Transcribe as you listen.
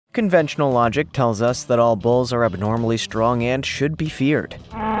Conventional logic tells us that all bulls are abnormally strong and should be feared.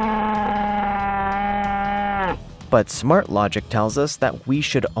 But smart logic tells us that we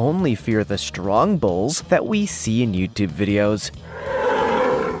should only fear the strong bulls that we see in YouTube videos.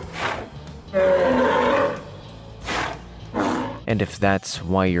 And if that's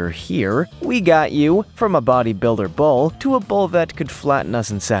why you're here, we got you from a bodybuilder bull to a bull that could flatten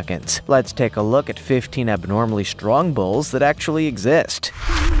us in seconds. Let's take a look at 15 abnormally strong bulls that actually exist.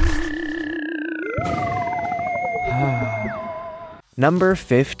 Number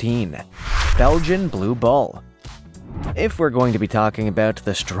 15. Belgian Blue Bull. If we're going to be talking about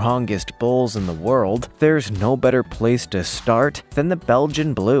the strongest bulls in the world, there's no better place to start than the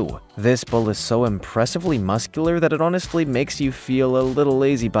Belgian Blue. This bull is so impressively muscular that it honestly makes you feel a little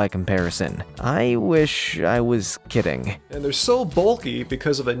lazy by comparison. I wish I was kidding. And they're so bulky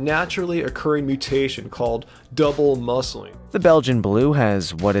because of a naturally occurring mutation called double muscling. The Belgian Blue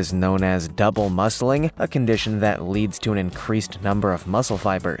has what is known as double muscling, a condition that leads to an increased number of muscle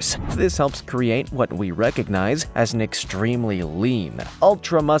fibers. This helps create what we recognize as an extremely lean,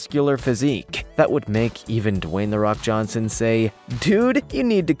 ultra-muscular physique that would make even Dwayne "The Rock" Johnson say, "Dude, you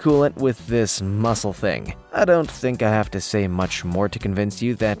need to cool it with this muscle thing." I don't think I have to say much more to convince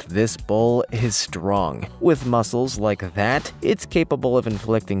you that this bull is strong. With muscles like that, it's capable of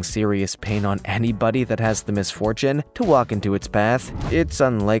inflicting serious pain on anybody that has the misfortune to walk into its path. It's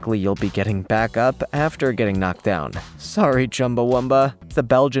unlikely you'll be getting back up after getting knocked down. Sorry, Chumbawamba. The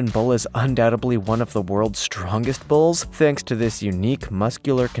Belgian bull is undoubtedly one of the world's strongest bulls thanks to this unique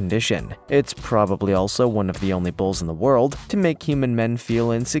muscular condition. It's probably also one of the only bulls in the world to make human men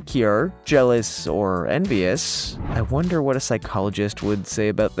feel insecure, jealous, or envious. I wonder what a psychologist would say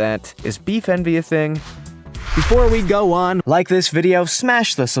about that. Is beef envy a thing? Before we go on, like this video,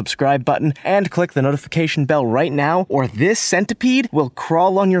 smash the subscribe button, and click the notification bell right now, or this centipede will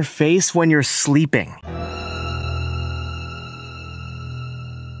crawl on your face when you're sleeping.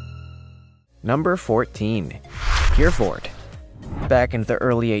 Number 14. Hereford. Back in the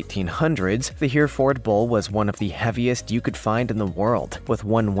early 1800s, the Hereford bull was one of the heaviest you could find in the world, with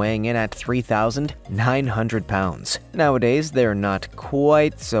one weighing in at 3,900 pounds. Nowadays, they're not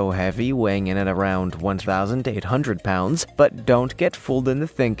quite so heavy, weighing in at around 1,800 pounds, but don't get fooled into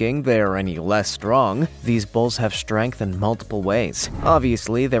thinking they're any less strong. These bulls have strength in multiple ways.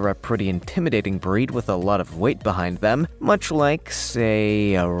 Obviously, they're a pretty intimidating breed with a lot of weight behind them. Much like,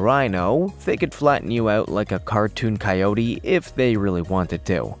 say, a rhino, they could flatten you out like a cartoon coyote if they really wanted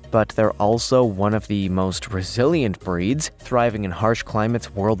to. But they're also one of the most resilient breeds, thriving in harsh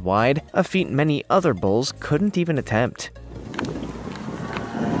climates worldwide, a feat many other bulls couldn't even attempt.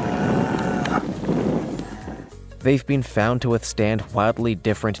 They've been found to withstand wildly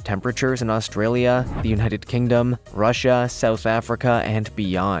different temperatures in Australia, the United Kingdom, Russia, South Africa, and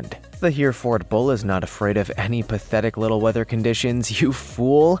beyond. The Hereford bull is not afraid of any pathetic little weather conditions, you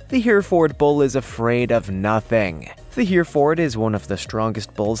fool. The Hereford bull is afraid of nothing. The Hereford is one of the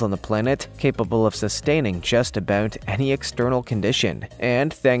strongest bulls on the planet, capable of sustaining just about any external condition.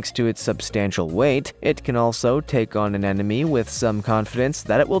 And thanks to its substantial weight, it can also take on an enemy with some confidence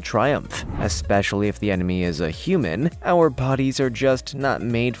that it will triumph. Especially if the enemy is a human, our bodies are just not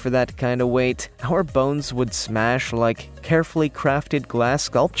made for that kind of weight. Our bones would smash like carefully crafted glass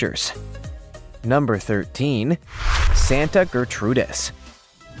sculptures. Number 13. Santa Gertrudis.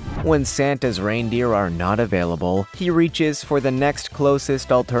 When Santa's reindeer are not available, he reaches for the next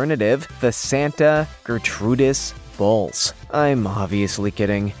closest alternative, the Santa Gertrudis bulls. I'm obviously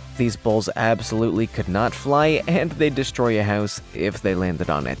kidding. These bulls absolutely could not fly, and they'd destroy a house if they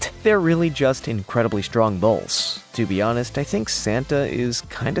landed on it. They're really just incredibly strong bulls. To be honest, I think Santa is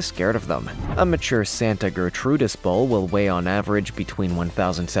kinda scared of them. A mature Santa Gertrudis bull will weigh on average between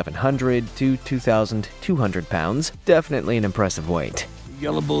 1,700 to 2,200 pounds. Definitely an impressive weight.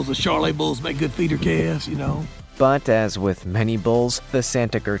 Yellow bulls or Charolais bulls make good feeder calves, you know. But as with many bulls, the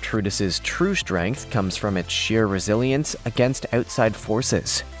Santa Gertrudis's true strength comes from its sheer resilience against outside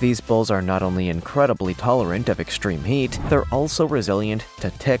forces. These bulls are not only incredibly tolerant of extreme heat, they're also resilient to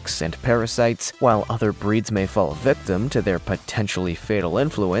ticks and parasites. While other breeds may fall victim to their potentially fatal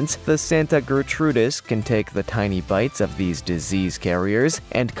influence, the Santa Gertrudis can take the tiny bites of these disease carriers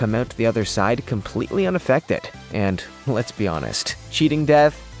and come out the other side completely unaffected. And let's be honest, cheating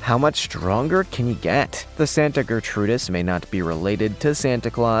death? How much stronger can you get? The Santa Gertrudis may not be related to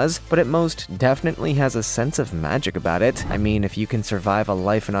Santa Claus, but it most definitely has a sense of magic about it. I mean, if you can survive a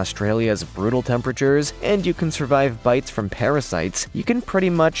life in Australia's brutal temperatures, and you can survive bites from parasites, you can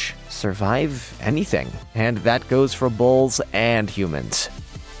pretty much survive anything. And that goes for bulls and humans.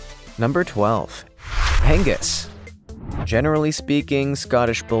 Number 12. Angus. Generally speaking,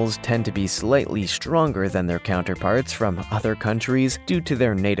 Scottish bulls tend to be slightly stronger than their counterparts from other countries due to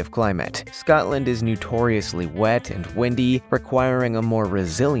their native climate. Scotland is notoriously wet and windy, requiring a more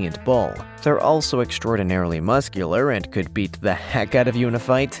resilient bull. They're also extraordinarily muscular and could beat the heck out of you in a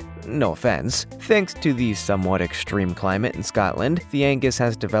fight. No offense. Thanks to the somewhat extreme climate in Scotland, the Angus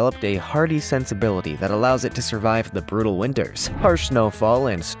has developed a hardy sensibility that allows it to survive the brutal winters. Harsh snowfall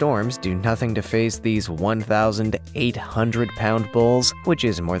and storms do nothing to face these 1,800-pound bulls, which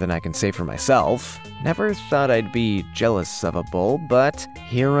is more than I can say for myself. Never thought I'd be jealous of a bull, but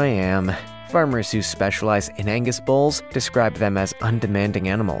here I am. Farmers who specialize in Angus bulls describe them as undemanding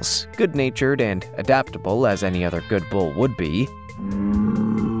animals, good-natured and adaptable as any other good bull would be.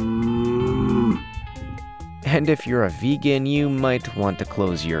 And if you're a vegan, you might want to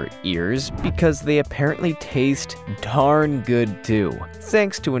close your ears, because they apparently taste darn good too,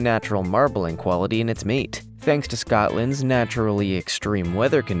 thanks to a natural marbling quality in its meat. Thanks to Scotland's naturally extreme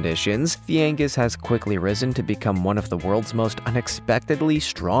weather conditions, the Angus has quickly risen to become one of the world's most unexpectedly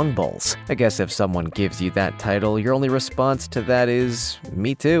strong bulls. I guess if someone gives you that title, your only response to that is,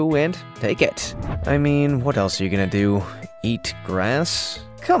 me too, and take it. I mean, what else are you gonna do? Eat grass?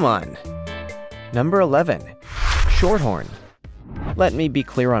 Come on. Number 11. Shorthorn. Let me be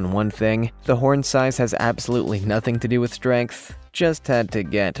clear on one thing, the horn size has absolutely nothing to do with strength. Just had to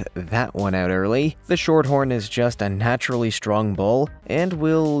get that one out early. The Shorthorn is just a naturally strong bull, and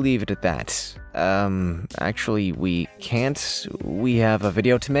we'll leave it at that. Actually, we can't. We have a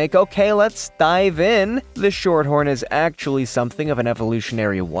video to make. Okay, let's dive in. The Shorthorn is actually something of an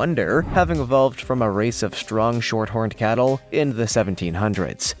evolutionary wonder, having evolved from a race of strong short-horned cattle in the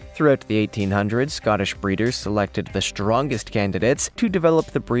 1700s. Throughout the 1800s, Scottish breeders selected the strongest candidates to develop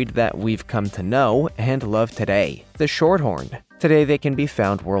the breed that we've come to know and love today, the Shorthorn. Today they can be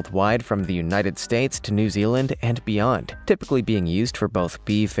found worldwide from the United States to New Zealand and beyond, typically being used for both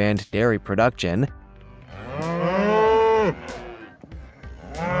beef and dairy production.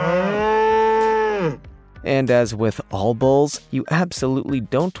 And as with all bulls, you absolutely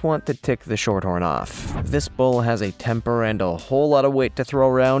don't want to tick the Shorthorn off. This bull has a temper and a whole lot of weight to throw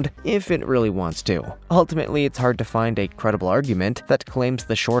around if it really wants to. Ultimately, it's hard to find a credible argument that claims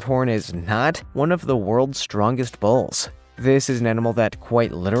the Shorthorn is not one of the world's strongest bulls. This is an animal that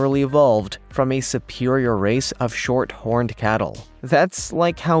quite literally evolved from a superior race of short-horned cattle. That's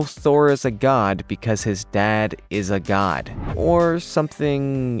like how Thor is a god because his dad is a god, or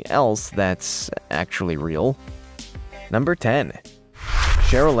something else that's actually real. Number 10.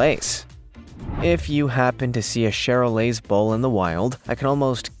 Charolais. If you happen to see a Charolais bull in the wild, I can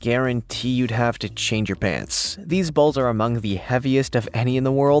almost guarantee you'd have to change your pants. These bulls are among the heaviest of any in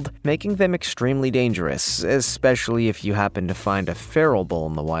the world, making them extremely dangerous, especially if you happen to find a feral bull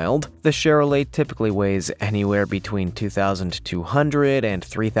in the wild. The Charolais typically weighs anywhere between 2,200 and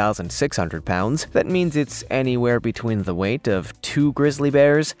 3,600 pounds. That means it's anywhere between the weight of 2 grizzly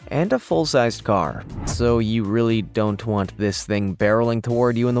bears and a full-sized car. So you really don't want this thing barreling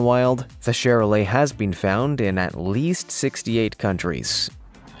toward you in the wild. The Charolais has been found in at least 68 countries.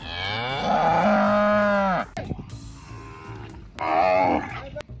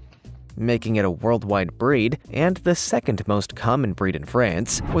 Making it a worldwide breed and the second most common breed in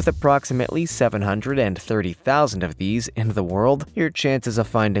France. With approximately 730,000 of these in the world, your chances of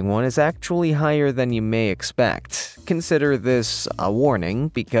finding one is actually higher than you may expect. Consider this a warning,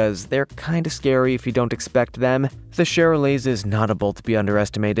 because they're kinda scary if you don't expect them. The Charolais is not a bull to be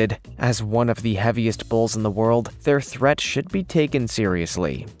underestimated. As one of the heaviest bulls in the world, their threat should be taken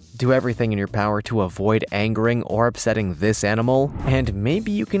seriously. Do everything in your power to avoid angering or upsetting this animal, and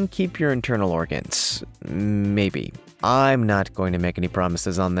maybe you can keep your internal organs. Maybe. I'm not going to make any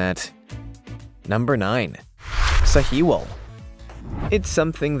promises on that. Number 9. Sahiwal. It's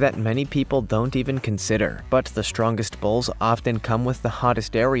something that many people don't even consider, but the strongest bulls often come with the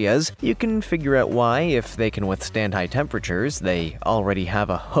hottest areas. You can figure out why. If they can withstand high temperatures, they already have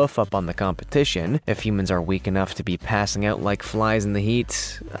a hoof up on the competition. If humans are weak enough to be passing out like flies in the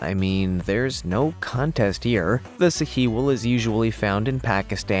heat, I mean, there's no contest here. The Sahiwal is usually found in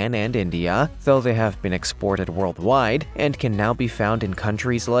Pakistan and India, though they have been exported worldwide and can now be found in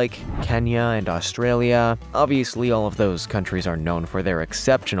countries like Kenya and Australia. Obviously, all of those countries are known for their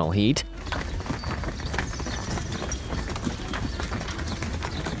exceptional heat.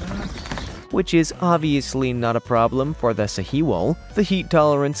 which is obviously not a problem for the Sahiwal. The heat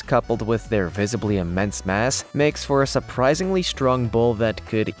tolerance coupled with their visibly immense mass makes for a surprisingly strong bull that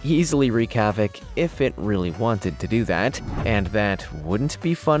could easily wreak havoc if it really wanted to do that. And that wouldn't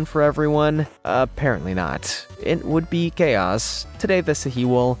be fun for everyone? Apparently not. It would be chaos. Today the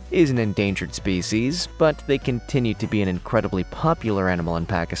Sahiwal is an endangered species, but they continue to be an incredibly popular animal in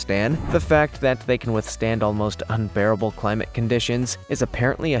Pakistan. The fact that they can withstand almost unbearable climate conditions is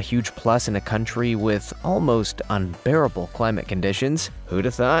apparently a huge plus in a country with almost unbearable climate conditions. Who'd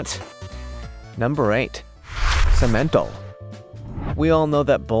have thought? Number 8. Simmental. We all know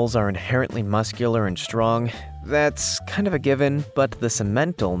that bulls are inherently muscular and strong. That's kind of a given, but the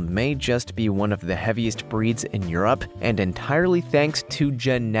Simmental may just be one of the heaviest breeds in Europe, and entirely thanks to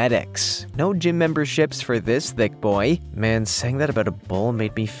genetics. No gym memberships for this thick boy. Man, saying that about a bull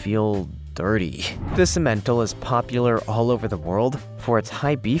made me feel dirty. The Simmental is popular all over the world for its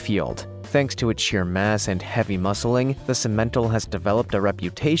high beef yield. Thanks to its sheer mass and heavy muscling, the Simmental has developed a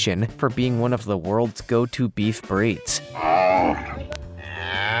reputation for being one of the world's go-to beef breeds.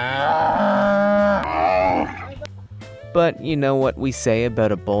 But you know what we say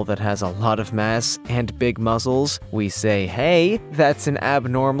about a bull that has a lot of mass and big muscles? We say, hey, that's an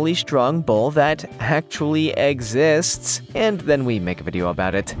abnormally strong bull that actually exists, and then we make a video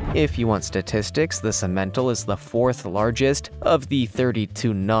about it. If you want statistics, the Simmental is the 4th largest of the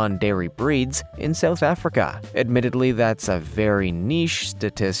 32 non-dairy breeds in South Africa. Admittedly, that's a very niche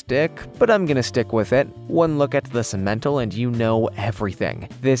statistic, but I'm gonna stick with it. One look at the Simmental and you know everything.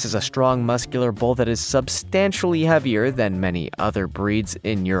 This is a strong, muscular bull that is substantially heavier than many other breeds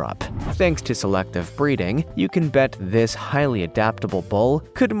in Europe. Thanks to selective breeding, you can bet this highly adaptable bull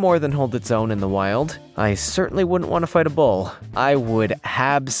could more than hold its own in the wild. I certainly wouldn't want to fight a bull. I would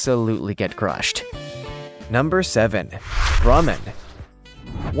absolutely get crushed. Number 7. Brahmin.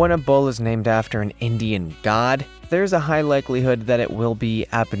 When a bull is named after an Indian god, there's a high likelihood that it will be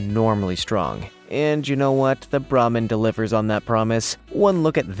abnormally strong. And you know what? The Brahmin delivers on that promise. One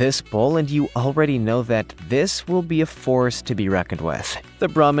look at this bull and you already know that this will be a force to be reckoned with. The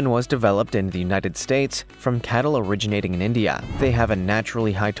Brahmin was developed in the United States from cattle originating in India. They have a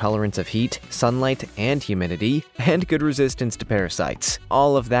naturally high tolerance of heat, sunlight, and humidity, and good resistance to parasites.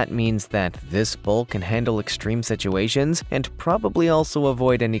 All of that means that this bull can handle extreme situations and probably also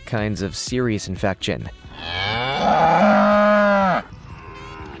avoid any kinds of serious infection.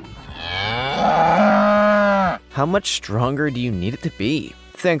 How much stronger do you need it to be?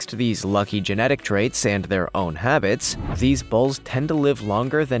 Thanks to these lucky genetic traits and their own habits, these bulls tend to live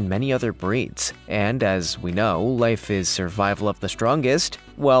longer than many other breeds. And as we know, life is survival of the strongest,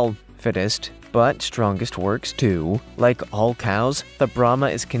 well, fittest. But strongest works too. Like all cows, the Brahma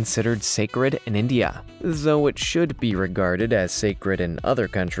is considered sacred in India, though it should be regarded as sacred in other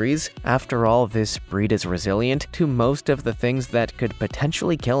countries. After all, this breed is resilient to most of the things that could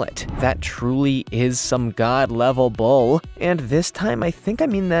potentially kill it. That truly is some god-level bull, and this time I think I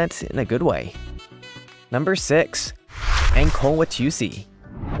mean that in a good way. Number 6. Angkol Watusi.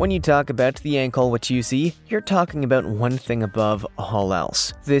 When you talk about the Angkol Watusi, you're talking about one thing above all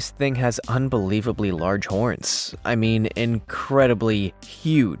else. This thing has unbelievably large horns. I mean, incredibly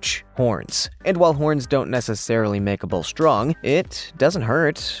huge horns. And while horns don't necessarily make a bull strong, it doesn't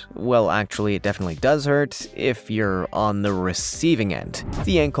hurt. Well, actually, it definitely does hurt if you're on the receiving end.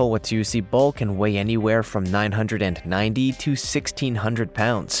 The Angkol Watusi bull can weigh anywhere from 990 to 1,600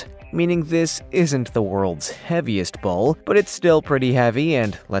 pounds. Meaning this isn't the world's heaviest bull, but it's still pretty heavy,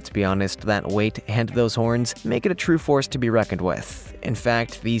 and let's be honest, that weight and those horns make it a true force to be reckoned with. In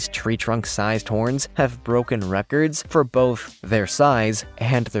fact, these tree trunk-sized horns have broken records for both their size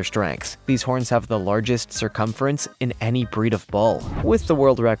and their strength. These horns have the largest circumference in any breed of bull, with the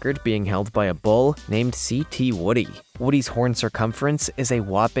world record being held by a bull named C.T. Woody. Woody's horn circumference is a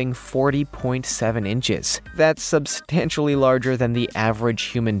whopping 40.7 inches. That's substantially larger than the average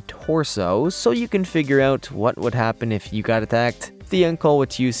human torso, so you can figure out what would happen if you got attacked. The Angkol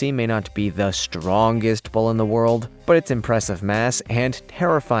Watusi may not be the strongest bull in the world, but its impressive mass and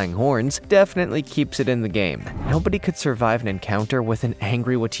terrifying horns definitely keeps it in the game. Nobody could survive an encounter with an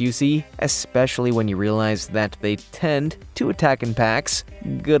angry Watusi, especially when you realize that they tend to attack in packs.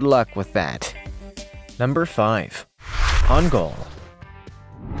 Good luck with that. Number 5. Ongol.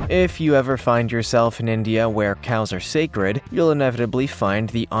 If you ever find yourself in India where cows are sacred, you'll inevitably find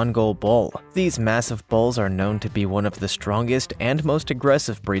the Ongol bull. These massive bulls are known to be one of the strongest and most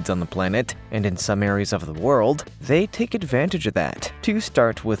aggressive breeds on the planet, and in some areas of the world, they take advantage of that. To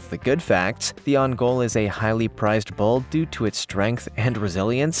start with the good facts, the Ongol is a highly prized bull due to its strength and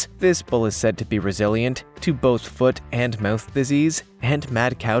resilience. This bull is said to be resilient to both foot and mouth disease and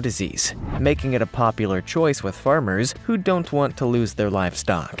mad cow disease, making it a popular choice with farmers who don't want to lose their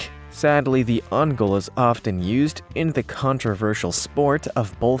livestock. Sadly, the ungul is often used in the controversial sport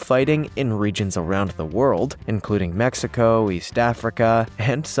of bullfighting in regions around the world, including Mexico, East Africa,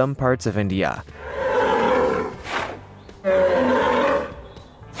 and some parts of India.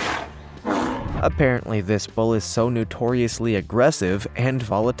 Apparently, this bull is so notoriously aggressive and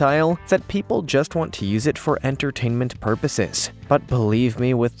volatile that people just want to use it for entertainment purposes. But believe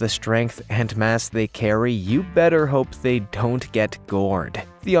me, with the strength and mass they carry, you better hope they don't get gored.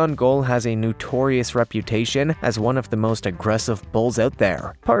 The ungul has a notorious reputation as one of the most aggressive bulls out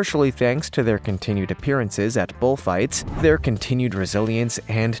there. Partially thanks to their continued appearances at bullfights, their continued resilience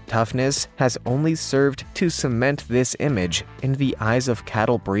and toughness has only served to cement this image in the eyes of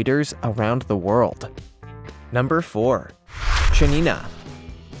cattle breeders around the world. Number 4. Chanina.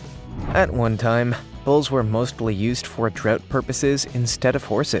 At one time, bulls were mostly used for drought purposes instead of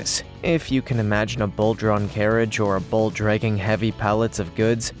horses. If you can imagine a bull-drawn carriage or a bull dragging heavy pallets of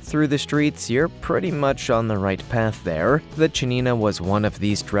goods through the streets, you're pretty much on the right path there. The Chanina was one of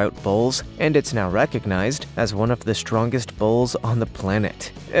these drought bulls, and it's now recognized as one of the strongest bulls on the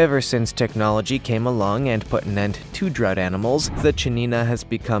planet. Ever since technology came along and put an end to drought animals, the Chanina has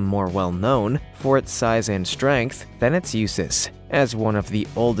become more well known for its size and strength than its uses. As one of the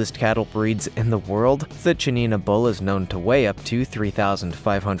oldest cattle breeds in the world, the Chanina bull is known to weigh up to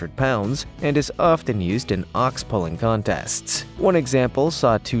 3,500 pounds and is often used in ox pulling contests. One example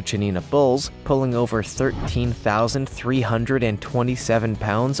saw 2 Chanina bulls pulling over 13,327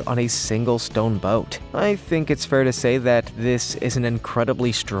 pounds on a single stone boat. I think it's fair to say that this is an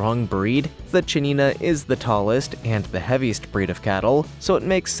incredibly strong breed. The Chanina is the tallest and the heaviest breed of cattle, so it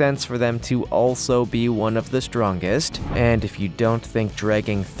makes sense for them to also be one of the strongest. And if you don't think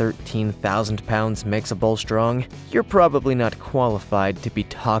dragging 13,000 pounds makes a bull strong, you're probably not qualified to be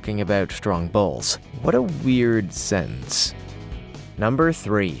talking about strong bulls. What a weird sentence. Number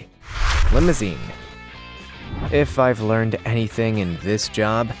 3. Limousine. If I've learned anything in this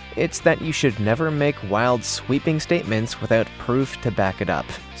job, it's that you should never make wild, sweeping statements without proof to back it up.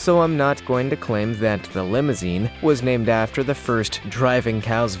 So I'm not going to claim that the limousine was named after the first driving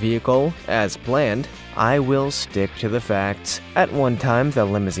cows vehicle, as planned. I will stick to the facts. At one time, the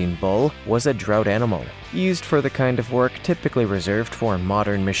limousine bull was a drought animal, used for the kind of work typically reserved for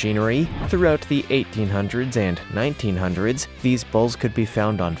modern machinery. Throughout the 1800s and 1900s, these bulls could be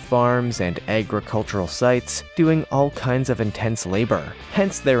found on farms and agricultural sites, doing all kinds of intense labor,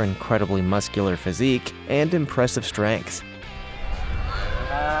 hence their incredibly muscular physique and impressive strength.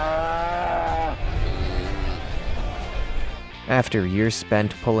 After years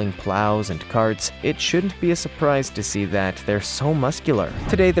spent pulling plows and carts, it shouldn't be a surprise to see that they're so muscular.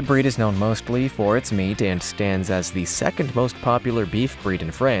 Today, the breed is known mostly for its meat and stands as the second most popular beef breed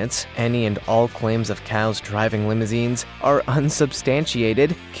in France. Any and all claims of cows driving limousines are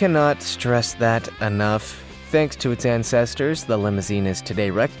unsubstantiated. Cannot stress that enough. Thanks to its ancestors, the limousine is today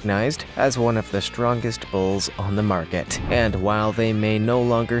recognized as one of the strongest bulls on the market. And while they may no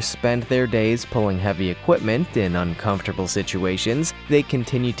longer spend their days pulling heavy equipment in uncomfortable situations, they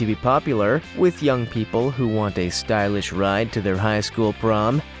continue to be popular with young people who want a stylish ride to their high school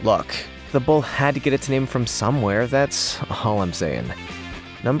prom. Look, the bull had to get its name from somewhere, that's all I'm saying.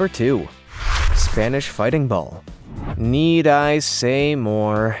 Number 2. Spanish Fighting Bull. Need I say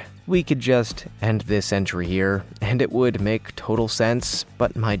more? We could just end this entry here, and it would make total sense,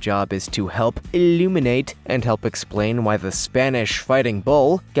 but my job is to help illuminate and help explain why the Spanish Fighting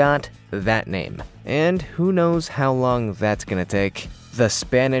Bull got that name. And who knows how long that's gonna take. The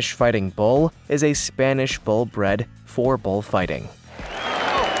Spanish Fighting Bull is a Spanish bull bred for bullfighting.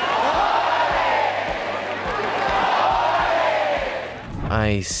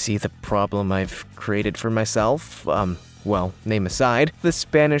 I see the problem I've created for myself. Well, name aside, the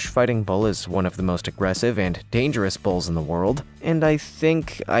Spanish Fighting Bull is one of the most aggressive and dangerous bulls in the world, and I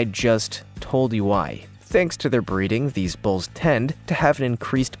think I just told you why. Thanks to their breeding, these bulls tend to have an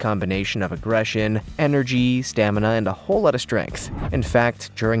increased combination of aggression, energy, stamina, and a whole lot of strength. In fact,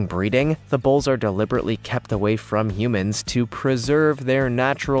 during breeding, the bulls are deliberately kept away from humans to preserve their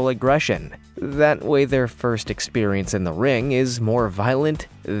natural aggression. That way their first experience in the ring is more violent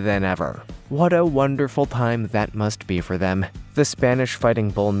than ever. What a wonderful time that must be for them. The Spanish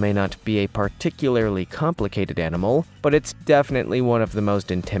Fighting Bull may not be a particularly complicated animal, but it's definitely one of the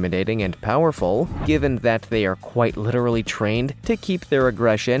most intimidating and powerful. Given that they are quite literally trained to keep their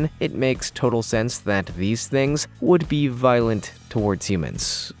aggression, it makes total sense that these things would be violent towards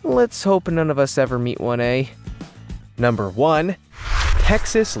humans. Let's hope none of us ever meet one, eh? Number 1.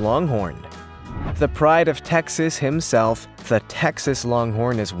 Texas Longhorn. The pride of Texas himself, the Texas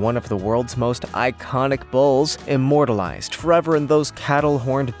Longhorn is one of the world's most iconic bulls, immortalized forever in those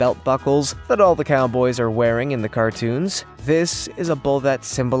cattle-horned belt buckles that all the cowboys are wearing in the cartoons. This is a bull that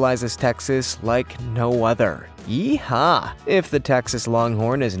symbolizes Texas like no other. Yeehaw! If the Texas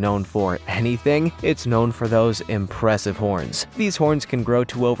Longhorn is known for anything, it's known for those impressive horns. These horns can grow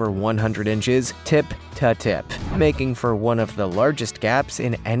to over 100 inches, tip to tip, making for one of the largest gaps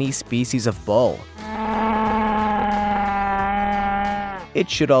in any species of bull. It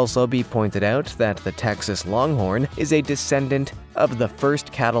should also be pointed out that the Texas Longhorn is a descendant of the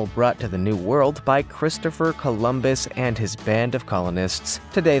first cattle brought to the New World by Christopher Columbus and his band of colonists.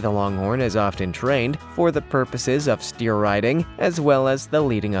 Today, the Longhorn is often trained for the purposes of steer riding as well as the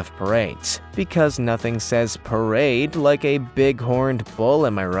leading of parades. Because nothing says parade like a big-horned bull,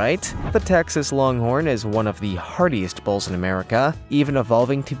 am I right? The Texas Longhorn is one of the hardiest bulls in America, even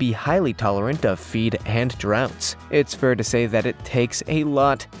evolving to be highly tolerant of feed and droughts. It's fair to say that it takes a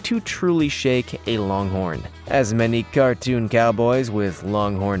lot to truly shake a Longhorn. As many cartoon cowboys with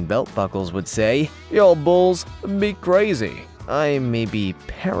Longhorn belt buckles would say, "Y'all bulls be crazy." I may be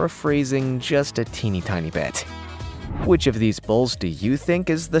paraphrasing just a teeny tiny bit. Which of these bulls do you think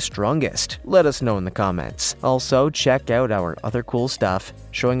is the strongest? Let us know in the comments. Also, check out our other cool stuff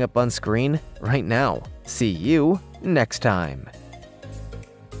showing up on screen right now. See you next time.